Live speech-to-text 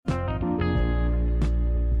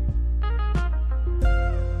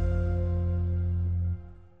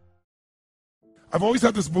I've always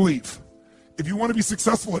had this belief. If you want to be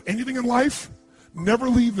successful at anything in life, never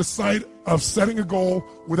leave the sight of setting a goal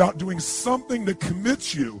without doing something that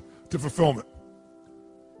commits you to fulfillment.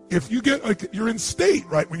 If you get, you're in state,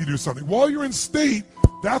 right, when you do something. While you're in state,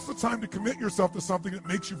 that's the time to commit yourself to something that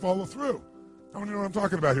makes you follow through. How many know what I'm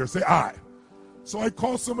talking about here? Say I. So I'd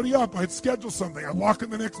call somebody up, I'd schedule something, I'd lock in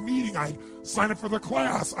the next meeting, I'd sign up for the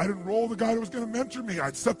class, I'd enroll the guy who was going to mentor me,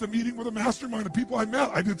 I'd set the meeting with a mastermind of people I met.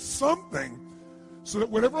 I did something so that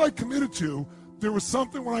whatever I committed to, there was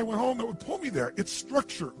something when I went home that would pull me there. It's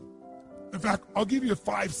structure. In fact, I'll give you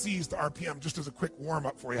 5 C's to RPM just as a quick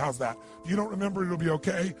warm-up for you. How's that? If you don't remember, it'll be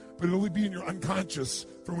okay, but it'll be in your unconscious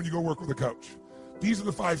for when you go work with a coach. These are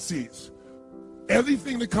the 5 C's.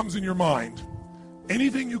 Everything that comes in your mind,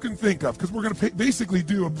 anything you can think of, because we're going to basically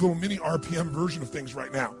do a little mini RPM version of things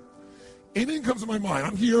right now. Anything comes to my mind.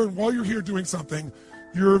 I'm here, and while you're here doing something,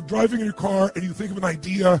 you're driving in your car, and you think of an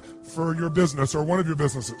idea for your business or one of your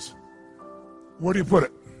businesses. Where do you put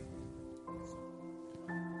it?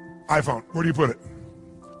 iPhone. Where do you put it?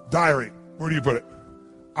 Diary. Where do you put it?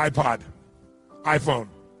 iPod. iPhone.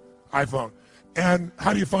 iPhone. And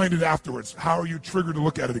how do you find it afterwards? How are you triggered to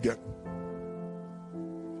look at it again?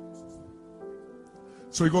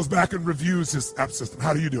 So he goes back and reviews his app system.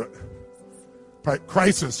 How do you do it? Right.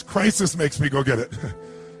 Crisis. Crisis makes me go get it.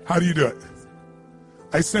 How do you do it?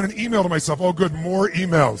 I send an email to myself. Oh, good. More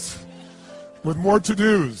emails with more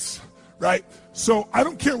to-dos. Right? So I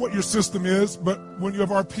don't care what your system is, but when you have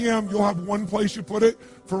RPM, you'll have one place you put it.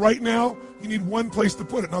 For right now, you need one place to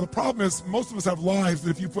put it. Now, the problem is most of us have lives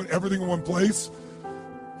that if you put everything in one place,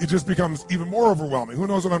 it just becomes even more overwhelming. Who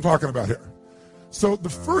knows what I'm talking about here? So the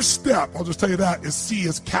first step, I'll just tell you that, is C,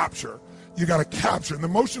 is capture. You got to capture. And the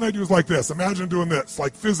motion I do is like this. Imagine doing this,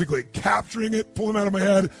 like physically capturing it, pulling it out of my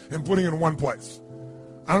head, and putting it in one place.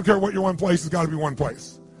 I don't care what your one place, it's got to be one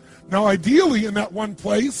place. Now, ideally, in that one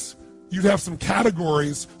place, you'd have some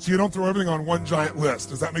categories so you don't throw everything on one giant list.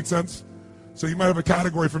 Does that make sense? So you might have a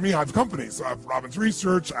category. For me, I have companies. So I have Robbins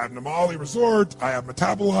Research, I have Namali Resort, I have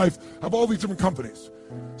Metabolife, I have all these different companies.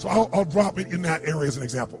 So I'll drop it in that area as an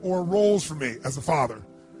example. Or roles for me as a father.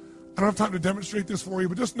 I don't have time to demonstrate this for you,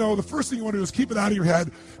 but just know the first thing you want to do is keep it out of your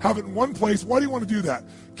head, have it in one place. Why do you want to do that?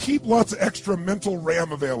 Keep lots of extra mental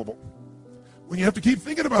RAM available. When you have to keep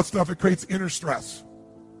thinking about stuff, it creates inner stress.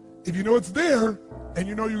 If you know it's there, and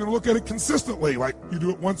you know you're going to look at it consistently, like you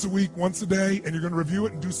do it once a week, once a day, and you're going to review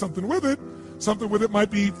it and do something with it. Something with it might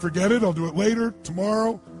be, forget it, I'll do it later,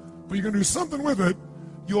 tomorrow, but you're going to do something with it,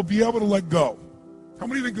 you'll be able to let go. How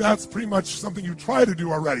many think that's pretty much something you try to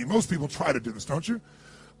do already? Most people try to do this, don't you?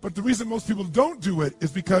 But the reason most people don't do it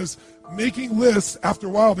is because making lists, after a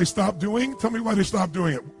while, they stop doing. Tell me why they stop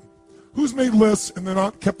doing it. Who's made lists and then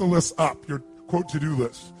not kept the lists up, your, quote, to-do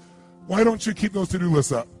lists? Why don't you keep those to-do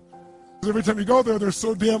lists up? Because every time you go there, they're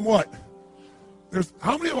so damn what?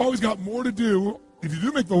 How many have always got more to do, if you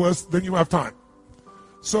do make the list, than you have time?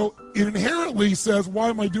 So it inherently says, why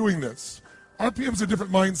am I doing this? RPM is a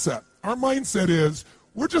different mindset. Our mindset is,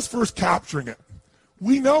 we're just first capturing it.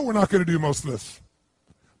 We know we're not going to do most of this.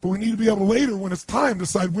 But we need to be able to later, when it's time,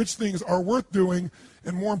 decide which things are worth doing,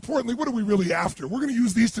 and more importantly, what are we really after? We're going to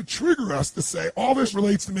use these to trigger us to say, all this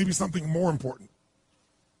relates to maybe something more important.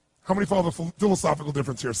 How many follow the philosophical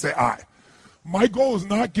difference here? Say I. My goal is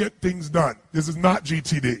not get things done. This is not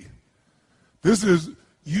GTD. This is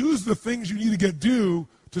use the things you need to get due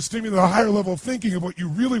to stimulate a higher level of thinking of what you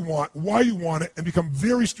really want, why you want it, and become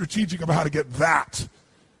very strategic about how to get that.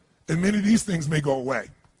 And many of these things may go away,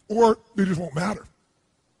 or they just won't matter.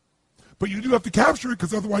 But you do have to capture it,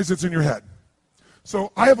 because otherwise it's in your head.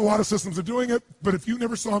 So I have a lot of systems of doing it, but if you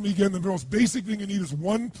never saw me again, the most basic thing you need is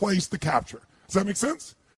one place to capture. Does that make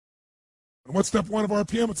sense? And what's step 1 of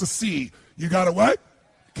RPM? It's a C. You got to what?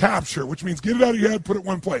 Capture, which means get it out of your head, put it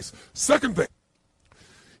one place. Second thing,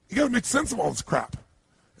 you got to make sense of all this crap.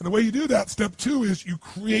 And the way you do that, step 2, is you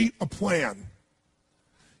create a plan.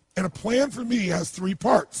 And a plan for me has 3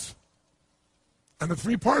 parts. And the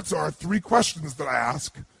 3 parts are 3 questions that I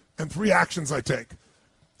ask and 3 actions I take.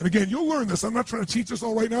 And again, you'll learn this. I'm not trying to teach this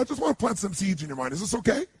all right now. I just want to plant some seeds in your mind. Is this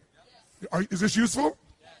okay? Yes. Is this useful?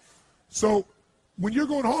 Yes. So when you're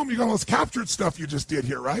going home, you got all this captured stuff you just did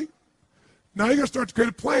here, right? Now you got to start to create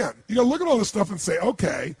a plan. You got to look at all this stuff and say,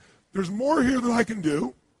 okay, there's more here than I can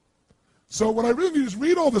do. So what I really need is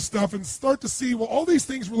read all this stuff and start to see, well, all these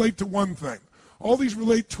things relate to one thing. All these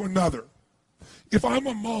relate to another. If I'm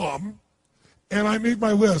a mom and I made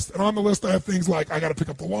my list, and on the list I have things like I got to pick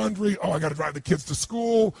up the laundry, I got to drive the kids to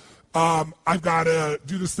school, I've got to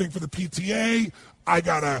do this thing for the PTA, I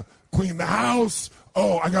got to clean the house,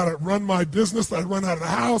 I got to run my business that I run out of the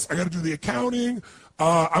house, I got to do the accounting,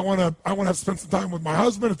 I want to spend some time with my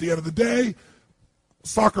husband at the end of the day.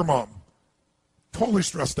 Soccer mom. Totally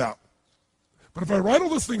stressed out. But if I write all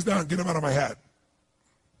those things down and get them out of my head,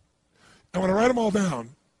 and when I write them all down,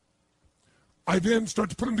 I then start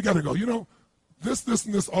to put them together and go, you know, this,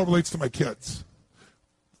 and this all relates to my kids.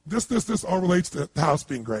 This all relates to the house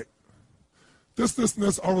being great. This, and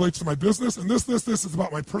this all relates to my business. And this is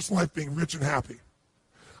about my personal life being rich and happy.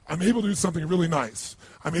 I'm able to do something really nice.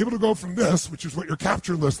 I'm able to go from this, which is what your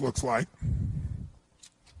capture list looks like.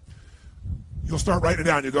 You'll start writing it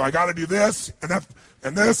down. You go, I got to do this, and that,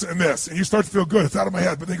 and this, and this. And you start to feel good. It's out of my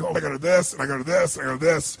head. But then you go, oh, I got to do this, and I got to do this, and I got to do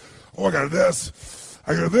this. Oh, I got to do this.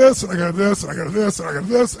 I got to do this, and I got to do this, and I got to do this, and I got to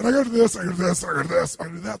do this, and I got to do this, and I got to do this, and I got to do this. I got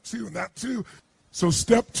to do that too, and that too. So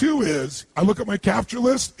step 2 is I look at my capture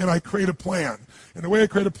list and I create a plan. And the way I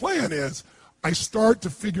create a plan is I start to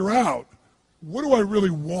figure out, what do I really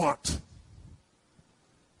want?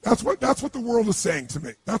 That's what the world is saying to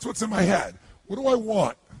me. That's what's in my head. What do I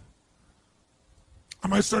want? I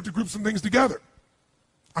might start to group some things together.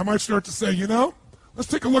 I might start to say, you know, let's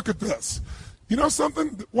take a look at this. You know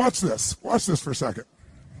something? Watch this. Watch this for a second.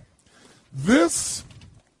 This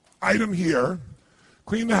item here,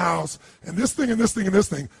 clean the house, and this thing, and this thing, and this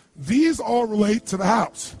thing, these all relate to the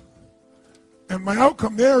house. And my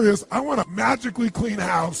outcome there is I want a magically clean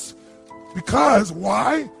house because,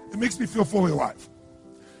 why? It makes me feel fully alive.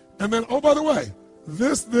 And then, oh, by the way,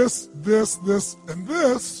 this, and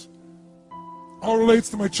this all relates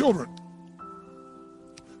to my children.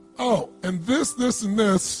 Oh, and this, and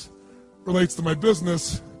this relates to my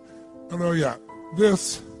business. Oh, no, yeah,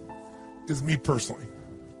 this is me personally.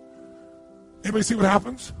 Anybody see what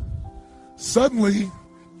happens? Suddenly,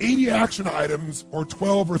 80 action items or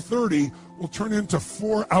 12 or 30 will turn into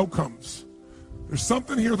 4 outcomes. There's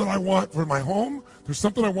something here that I want for my home. There's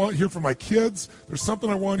something I want here for my kids. There's something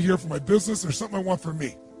I want here for my business. There's something I want for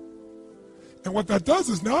me. And what that does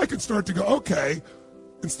is now I can start to go, okay,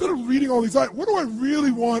 instead of reading all these items, what do I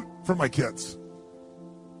really want for my kids?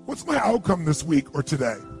 What's my outcome this week or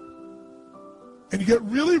today? And you get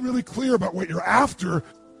really, really clear about what you're after.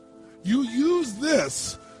 You use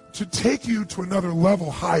this to take you to another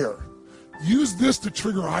level higher. Use this to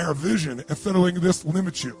trigger a higher vision instead of letting this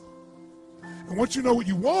limit you. And once you know what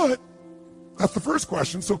you want, that's the first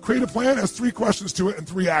question. So create a plan has 3 questions to it and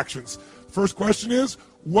 3 actions. First question is,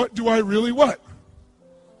 what do I really want?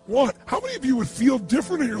 How many of you would feel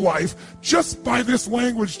different in your life just by this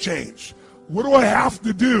language change? What do I have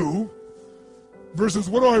to do versus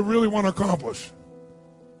what do I really want to accomplish?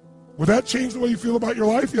 Would that change the way you feel about your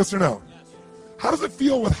life, yes or no? How does it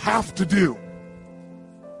feel with have to do?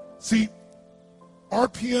 See,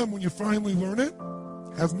 RPM, when you finally learn it,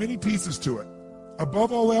 has many pieces to it.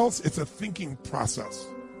 Above all else, it's a thinking process.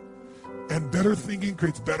 And better thinking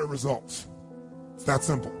creates better results. It's that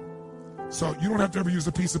simple. So you don't have to ever use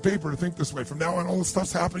a piece of paper to think this way. From now on, all this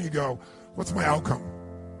stuff's happening, you go, what's my outcome?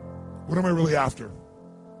 What am I really after?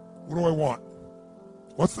 What do I want?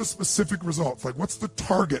 What's the specific results? Like, what's the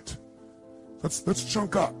target? Let's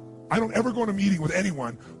chunk up. I don't ever go in a meeting with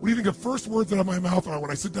anyone. What do you think the first words out of my mouth are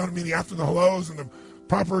when I sit down in a meeting after the hellos and the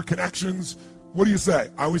proper connections? What do you say?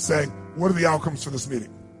 I always say, what are the outcomes for this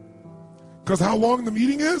meeting? Because how long the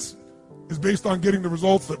meeting is based on getting the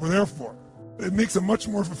results that we're there for. It makes a much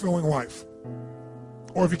more fulfilling life.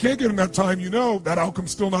 Or if you can't get in that time, you know that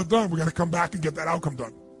outcome's still not done. We're going to come back and get that outcome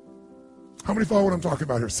done. How many follow what I'm talking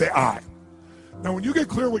about here? Say I. Now, when you get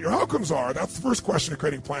clear what your outcomes are, that's the first question of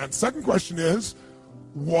creating plans. Second question is,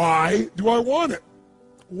 why do I want it?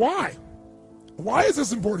 Why? Why is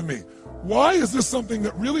this important to me? Why is this something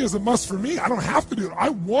that really is a must for me? I don't have to do it. I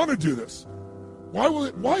want to do this. Why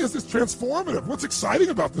is this transformative? What's exciting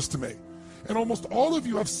about this to me? And almost all of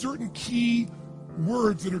you have certain key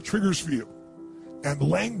words that are triggers for you. And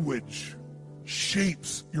language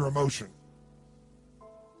shapes your emotion.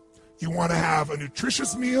 You want to have a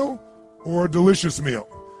nutritious meal or a delicious meal.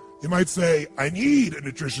 You might say, I need a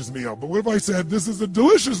nutritious meal. But what if I said, this is a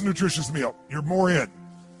delicious, nutritious meal? You're more in.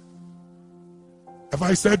 If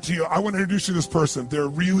I said to you, I want to introduce you to this person, they're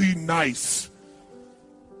really nice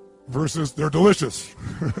versus they're delicious.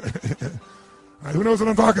 Who knows what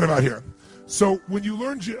I'm talking about here? So when you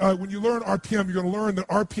learn RPM, you're going to learn that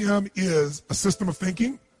RPM is a system of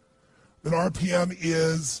thinking, that RPM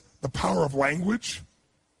is the power of language,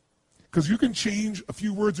 because you can change a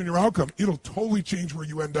few words in your outcome. It'll totally change where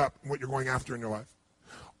you end up and what you're going after in your life.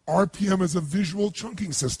 RPM is a visual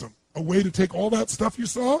chunking system, a way to take all that stuff you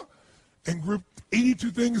saw and group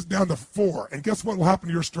 82 things down to 4. And guess what will happen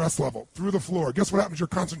to your stress level? Through the floor. Guess what happens to your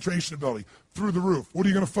concentration ability? Through the roof. What are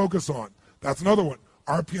you going to focus on? That's another one.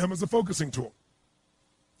 RPM is a focusing tool.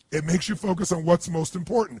 It makes you focus on what's most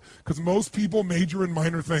important, because most people major in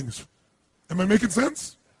minor things. Am I making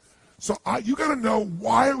sense? So you got to know,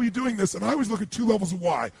 why are we doing this? And I always look at two levels of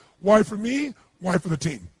why. Why for me? Why for the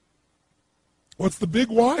team? What's the big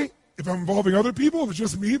why? If I'm involving other people, if it's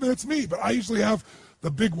just me, then it's me. But I usually have the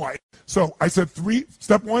big why. So I said three.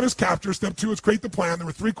 Step one is capture. Step two is create the plan. There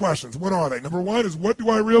were three questions. What are they? Number one is, what do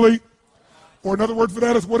I really? Or another word for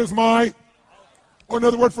that is, what is my? Or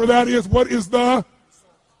another word for that is, what is the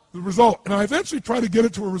result? And I eventually try to get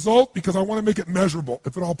it to a result because I want to make it measurable,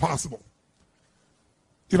 if at all possible.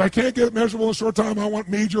 If I can't get it measurable in a short time, I want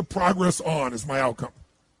major progress on is my outcome,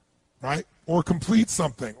 right? Or complete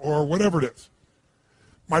something, or whatever it is.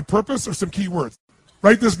 My purpose are some key words.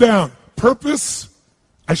 Write this down. Purpose,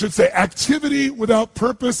 I should say, activity without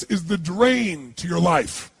purpose is the drain to your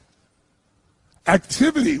life.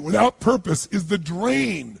 Activity without purpose is the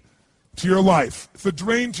drain to your life. It's the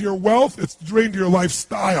drain to your wealth. It's the drain to your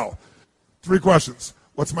lifestyle. Three questions.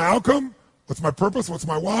 What's my outcome? What's my purpose? What's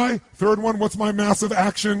my why? Third one, what's my massive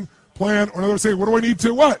action plan? Or another say, what do I need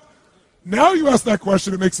to what? Now you ask that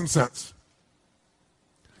question, it makes some sense.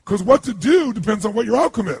 Because what to do depends on what your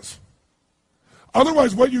outcome is.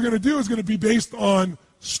 Otherwise, what you're going to do is going to be based on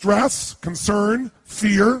stress, concern,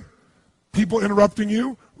 fear, people interrupting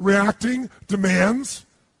you, reacting, demands.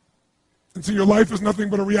 And so your life is nothing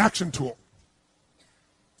but a reaction tool.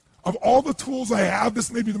 Of all the tools I have,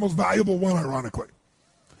 this may be the most valuable one, ironically.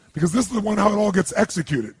 Because this is the one how it all gets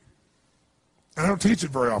executed. And I don't teach it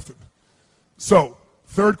very often. So,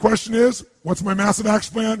 third question is, what's my massive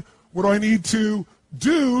action plan? What do I need to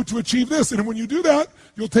do to achieve this? And when you do that,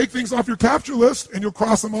 you'll take things off your capture list and you'll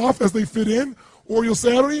cross them off as they fit in, or you'll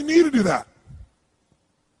say, I don't even need to do that.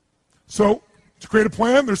 So, to create a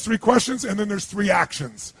plan, there's three questions and then there's three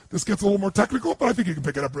actions. This gets a little more technical, but I think you can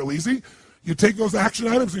pick it up real easy. You take those action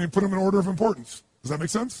items and you put them in order of importance. Does that make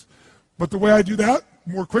sense? But the way I do that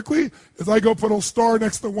more quickly is I go put a star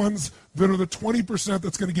next to the ones that are the 20%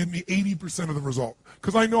 that's going to give me 80% of the result.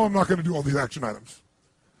 Because I know I'm not going to do all these action items.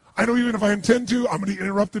 I know even if I intend to, I'm going to get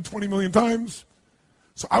interrupted 20 million times.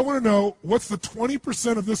 So I want to know, what's the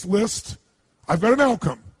 20% of this list? I've got an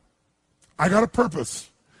outcome. I got a purpose.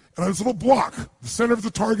 And I have this little block. The center of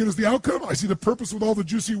the target is the outcome. I see the purpose with all the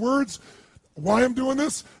juicy words. Why I'm doing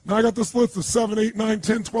this? Now I got this list of 7, 8, 9,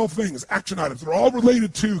 10, 12 things, action items. They're all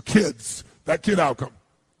related to kids, that kid outcome.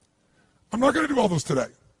 I'm not going to do all those today.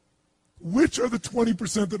 Which are the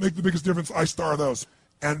 20% that make the biggest difference? I star those.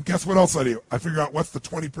 And guess what else I do? I figure out what's the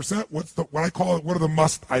 20%, what I call it, what are the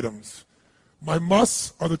must items. My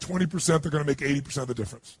musts are the 20% that are going to make 80% of the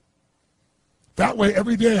difference. That way,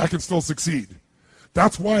 every day I can still succeed.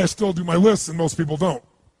 That's why I still do my lists and most people don't.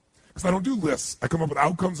 Because I don't do lists. I come up with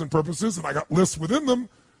outcomes and purposes, and I got lists within them,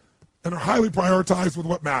 and are highly prioritized with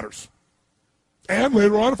what matters. And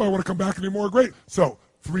later on, if I want to come back and do more, great. So,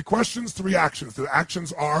 3 questions, 3 actions. The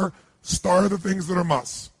actions are, star the things that are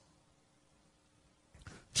musts.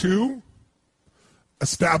 2,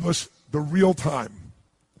 establish the real time.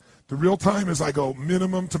 The real time is I go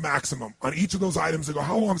minimum to maximum. On each of those items, I go,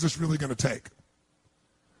 how long is this really going to take?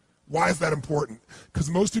 Why is that important? Because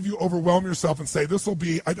most of you overwhelm yourself and say, this will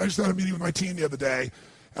be, I just had a meeting with my team the other day,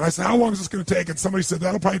 and I said, how long is this going to take? And somebody said,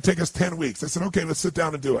 that'll probably take us 10 weeks. I said, okay, let's sit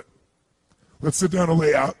down and do it. Let's sit down and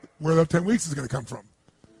lay out where that 10 weeks is going to come from.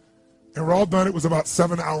 And we're all done. It was about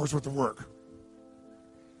 7 hours worth of work.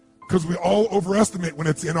 Because we all overestimate when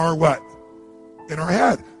it's in our what? In our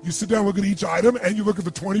head. You sit down, look at each item, and you look at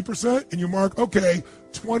the 20%, and you mark, okay,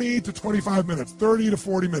 20 to 25 minutes, 30 to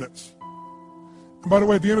 40 minutes. And by the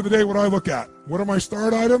way, at the end of the day, what do I look at? What are my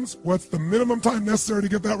start items? What's the minimum time necessary to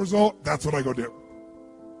get that result? That's what I go do.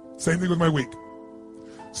 Same thing with my week.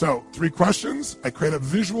 So, 3 questions. I create a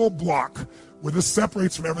visual block where this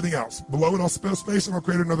separates from everything else. Below it, I'll space and I'll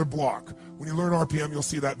create another block. When you learn RPM, you'll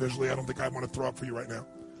see that visually. I don't think I want to throw up for you right now.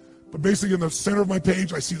 But basically, in the center of my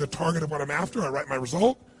page, I see the target of what I'm after. I write my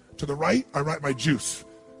result. To the right, I write my juice.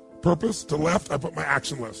 Purpose. To the left, I put my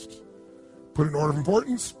action list. Put it in order of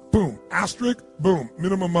importance. Boom. Asterisk. Boom.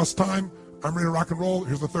 Minimum must time. I'm ready to rock and roll.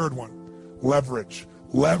 Here's the third one. Leverage.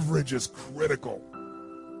 Leverage is critical.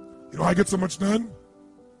 You know how I get so much done?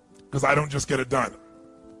 Because I don't just get it done.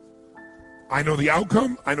 I know the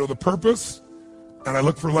outcome. I know the purpose. And I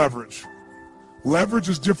look for leverage. Leverage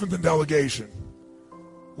is different than delegation.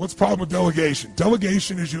 What's the problem with delegation?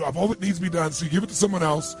 Delegation is you have all that needs to be done, so you give it to someone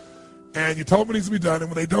else, and you tell them what needs to be done, and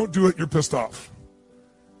when they don't do it, you're pissed off.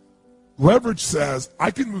 Leverage says, I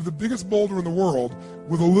can move the biggest boulder in the world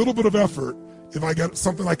with a little bit of effort if I get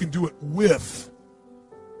something I can do it with,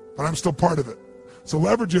 but I'm still part of it. So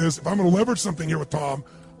leverage is, if I'm going to leverage something here with Tom,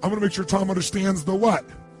 I'm going to make sure Tom understands the what?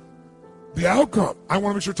 the outcome. I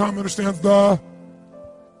want to make sure Tom understands the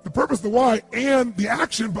purpose, the why, and the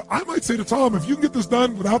action. But I might say to Tom, if you can get this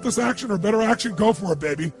done without this action or better action, go for it,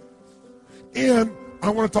 baby. And I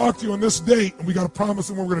want to talk to you on this date, and we got to promise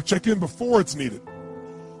them we're going to check in before it's needed.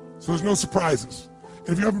 So there's no surprises. And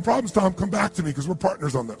if you're having problems, Tom, come back to me because we're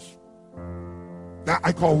partners on this. That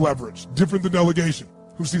I call leverage, different than delegation.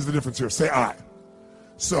 Who sees the difference here? Say I.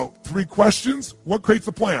 So 3 questions. What creates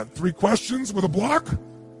the plan? 3 questions with a block,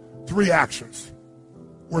 3 actions.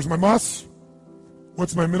 Where's my must?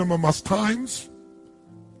 What's my minimum must times?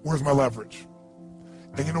 Where's my leverage?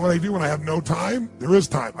 And you know what I do when I have no time? There is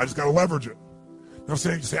time. I just got to leverage it. You know what I'm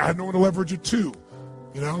saying? You say, I have no one to leverage it to.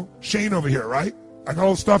 You know, Shane over here, right? I got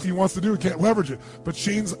all the stuff he wants to do. He can't leverage it. But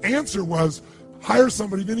Shane's answer was, hire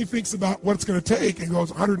somebody. Then he thinks about what it's going to take and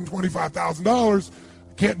goes, $125,000.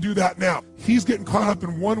 Can't do that now. He's getting caught up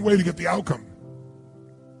in one way to get the outcome.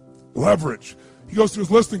 Leverage. He goes through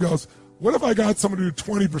his list and goes, what if I got someone to do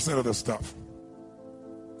 20% of this stuff?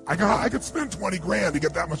 I could spend 20 grand to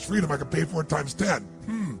get that much freedom. I could pay for it times 10.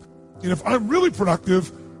 And if I'm really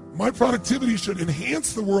productive, my productivity should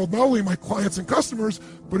enhance the world, not only my clients and customers,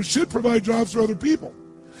 but it should provide jobs for other people.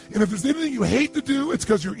 And if there's anything you hate to do, it's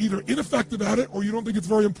because you're either ineffective at it or you don't think it's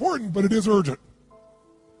very important, but it is urgent.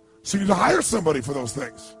 So you need to hire somebody for those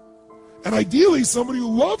things. And ideally, somebody who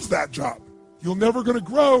loves that job. You're never going to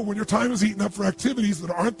grow when your time is eaten up for activities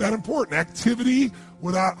that aren't that important. Activity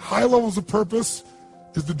without high levels of purpose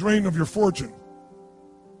is the drain of your fortune.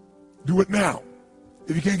 Do it now.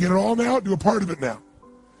 If you can't get it all now, do a part of it now.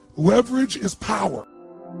 Leverage is power.